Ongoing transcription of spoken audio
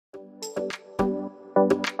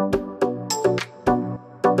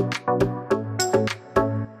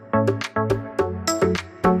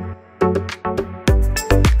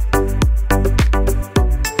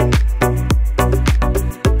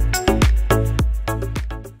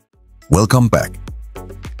Welcome back.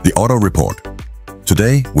 The Auto Report.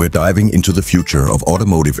 Today, we're diving into the future of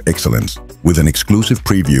automotive excellence with an exclusive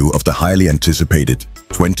preview of the highly anticipated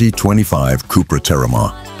 2025 Cupra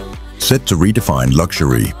Terramar. Set to redefine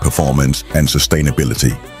luxury, performance, and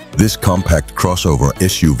sustainability, this compact crossover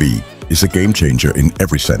SUV is a game-changer in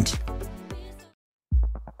every sense.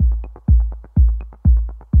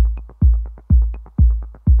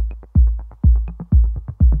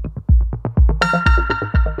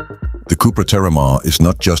 The Cupra Terramar is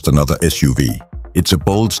not just another SUV. It's a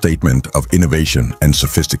bold statement of innovation and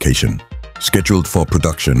sophistication. Scheduled for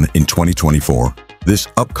production in 2024, this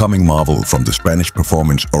upcoming marvel from the Spanish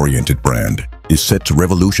performance-oriented brand is set to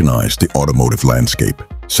revolutionize the automotive landscape.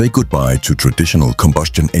 Say goodbye to traditional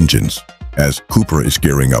combustion engines, as Cupra is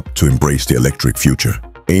gearing up to embrace the electric future,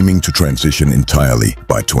 aiming to transition entirely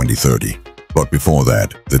by 2030. But before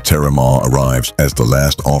that, the Terramar arrives as the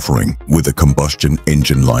last offering with a combustion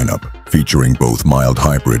engine lineup, featuring both mild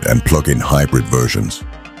hybrid and plug-in hybrid versions.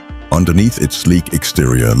 Underneath its sleek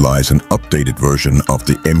exterior lies an updated version of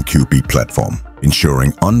the MQB platform,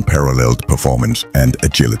 ensuring unparalleled performance and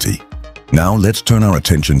agility. Now let's turn our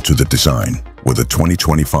attention to the design, where the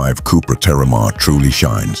 2025 Cupra Terramar truly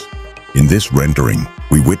shines. In this rendering,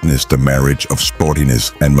 we witness the marriage of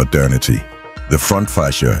sportiness and modernity. The front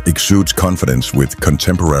fascia exudes confidence with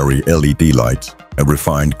contemporary LED lights, a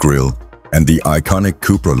refined grille, and the iconic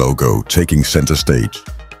Cupra logo taking center stage.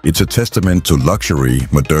 It's a testament to luxury,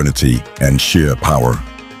 modernity, and sheer power.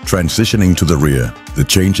 Transitioning to the rear, the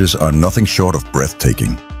changes are nothing short of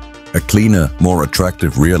breathtaking. A cleaner, more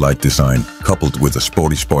attractive rear light design, coupled with a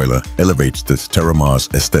sporty spoiler, elevates the Terramar's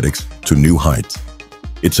aesthetics to new heights.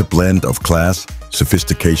 It's a blend of class,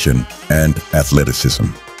 sophistication, and athleticism.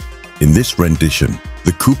 In this rendition,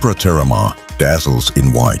 the Cupra Terramar dazzles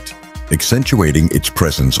in white, accentuating its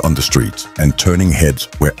presence on the streets and turning heads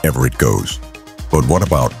wherever it goes. But what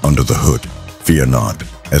about under the hood? Fear not,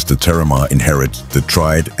 as the Terramar inherits the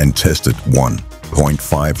tried and tested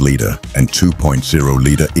 1.5-liter and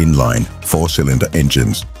 2.0-liter inline four-cylinder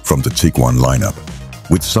engines from the Tiguan lineup,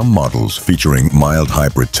 with some models featuring mild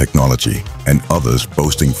hybrid technology and others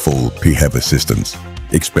boasting full PHEV assistance.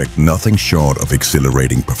 Expect nothing short of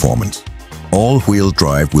exhilarating performance. All-wheel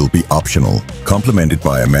drive will be optional, complemented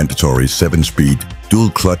by a mandatory 7-speed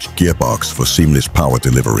dual-clutch gearbox for seamless power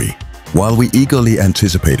delivery. While we eagerly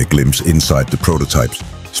anticipate a glimpse inside the prototypes,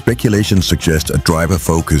 speculation suggests a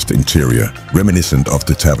driver-focused interior reminiscent of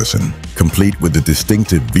the Tavison, complete with a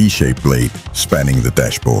distinctive V-shaped blade spanning the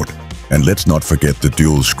dashboard. And let's not forget the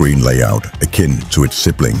dual-screen layout akin to its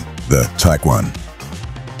sibling, the Tiguan.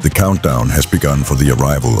 The countdown has begun for the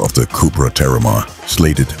arrival of the Cupra Terramar,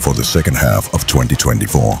 slated for the second half of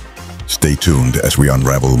 2024. Stay tuned as we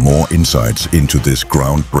unravel more insights into this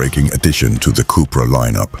groundbreaking addition to the Cupra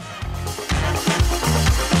lineup.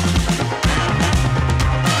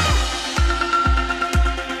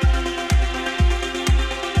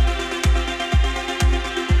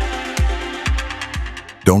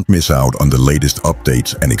 Don't miss out on the latest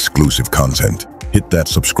updates and exclusive content. Hit that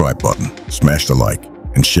subscribe button, smash the like,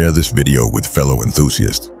 and share this video with fellow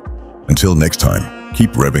enthusiasts. Until next time,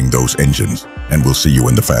 keep revving those engines, and we'll see you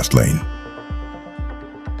in the fast lane.